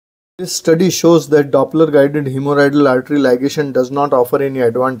This study shows that Doppler-guided hemorrhoidal artery ligation does not offer any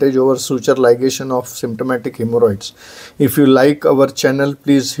advantage over suture ligation of symptomatic hemorrhoids. If you like our channel,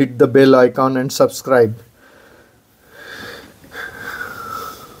 please hit the bell icon and subscribe.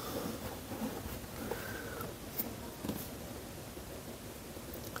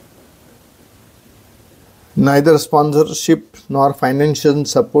 Neither sponsorship nor financial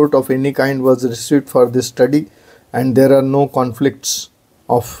support of any kind was received for this study, and there are no conflicts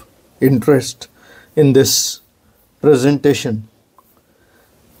of interest in this presentation.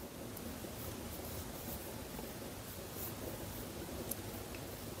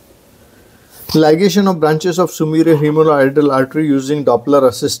 Ligation of branches of superior hemorrhoidal artery using Doppler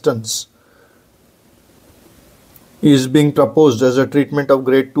assistance is being proposed as a treatment of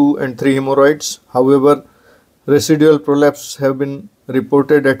grade 2 and 3 hemorrhoids. However, residual prolapse have been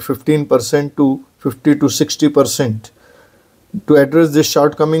reported at 15% to 50 to 60%. To address this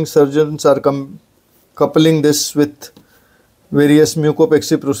shortcoming, surgeons are coupling this with various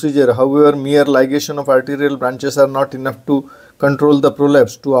MUCOPEXY procedure. However, mere ligation of arterial branches are not enough to control the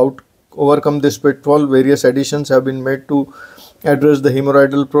prolapse. To overcome this pitfall, various additions have been made to address the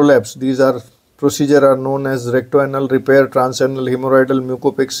hemorrhoidal prolapse. These procedures are known as rectoanal repair, transanal hemorrhoidal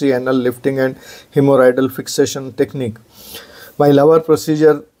MUCOPEXY, anal lifting, and hemorrhoidal fixation technique. While our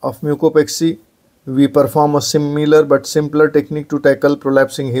procedure of MUCOPEXY, we perform a similar but simpler technique to tackle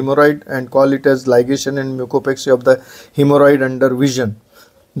prolapsing hemorrhoid and call it as ligation and MUCOPEXY of the hemorrhoid under vision.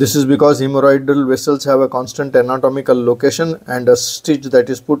 This is because hemorrhoidal vessels have a constant anatomical location, and a stitch that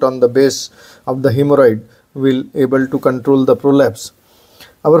is put on the base of the hemorrhoid will able to control the prolapse.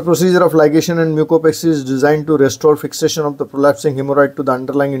 Our procedure of ligation and MUCOPEXY is designed to restore fixation of the prolapsing hemorrhoid to the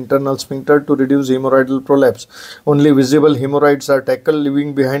underlying internal sphincter to reduce hemorrhoidal prolapse. Only visible hemorrhoids are tackled,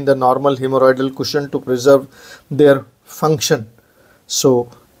 leaving behind the normal hemorrhoidal cushion to preserve their function. So,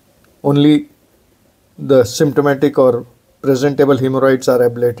 only the symptomatic or presentable hemorrhoids are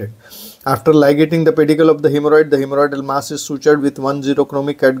ablated. After ligating the pedicle of the hemorrhoidal mass is sutured with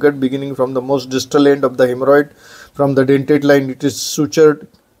 1-0 catgut beginning from the most distal end of the hemorrhoid. From the dentate line, it is sutured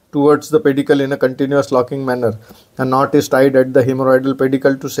towards the pedicle in a continuous locking manner. A knot is tied at the hemorrhoidal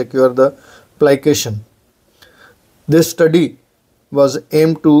pedicle to secure the plication. This study was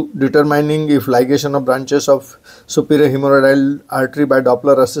aimed to determining if ligation of branches of superior hemorrhoidal artery by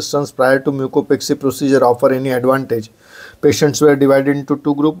Doppler assistance prior to MUCOPEXY procedure offer any advantage. Patients were divided into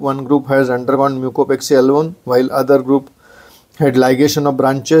two groups. One group has undergone MUCOPEXY alone, while other group had ligation of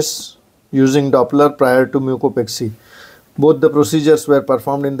branches using Doppler prior to MUCOPEXY. Both the procedures were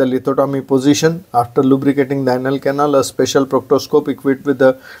performed in the lithotomy position. After lubricating the anal canal, a special proctoscope equipped with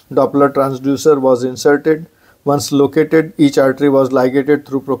a Doppler transducer was inserted. Once located, each artery was ligated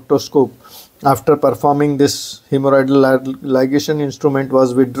through proctoscope. After performing this, hemorrhoidal ligation instrument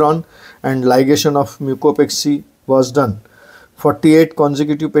was withdrawn and ligation of MUCOPEXY was done. 48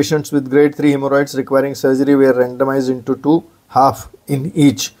 consecutive patients with grade 3 hemorrhoids requiring surgery were randomized into two, half in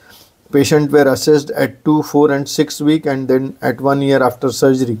each. Patients were assessed at 2, 4 and 6 weeks and then at 1 year after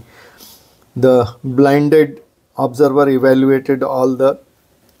surgery. The blinded observer evaluated all the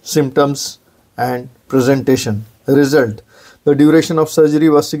symptoms and presentation. Result: the duration of surgery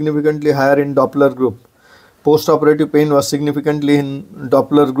was significantly higher in Doppler group. Postoperative pain was significantly in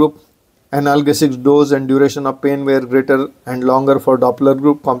Doppler group. Analgesics dose and duration of pain were greater and longer for Doppler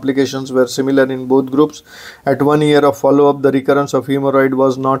group. Complications were similar in both groups. At 1 year of follow-up, the recurrence of hemorrhoid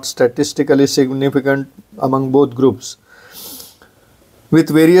was not statistically significant among both groups. With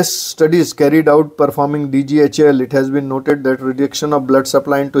various studies carried out performing DGHL, it has been noted that reduction of blood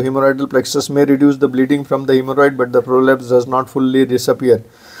supply into hemorrhoidal plexus may reduce the bleeding from the hemorrhoid, but the prolapse does not fully disappear.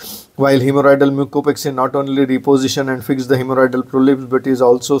 While hemorrhoidal MUCOPEXY not only reposition and fix the hemorrhoidal prolapse, but is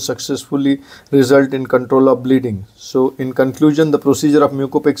also successfully result in control of bleeding. So, in conclusion, the procedure of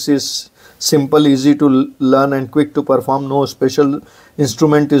MUCOPEXY is simple, easy to learn and quick to perform. No special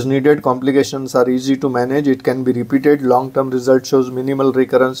instrument is needed. Complications are easy to manage. It can be repeated. Long-term result shows minimal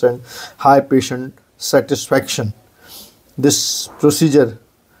recurrence and high patient satisfaction. This procedure,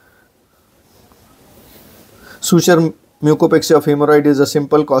 suture MUCOPEXY of hemorrhoid, is a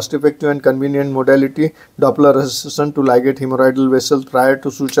simple, cost-effective and convenient modality. Doppler assistance to ligate hemorrhoidal vessels prior to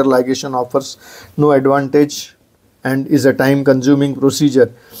suture ligation offers no advantage and is a time-consuming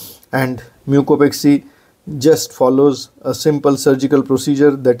procedure. And MUCOPEXY just follows a simple surgical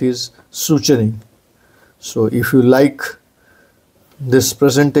procedure, that is suturing. So if you like this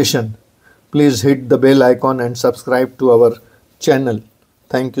presentation, please hit the bell icon and subscribe to our channel.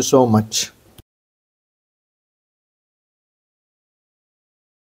 Thank you so much.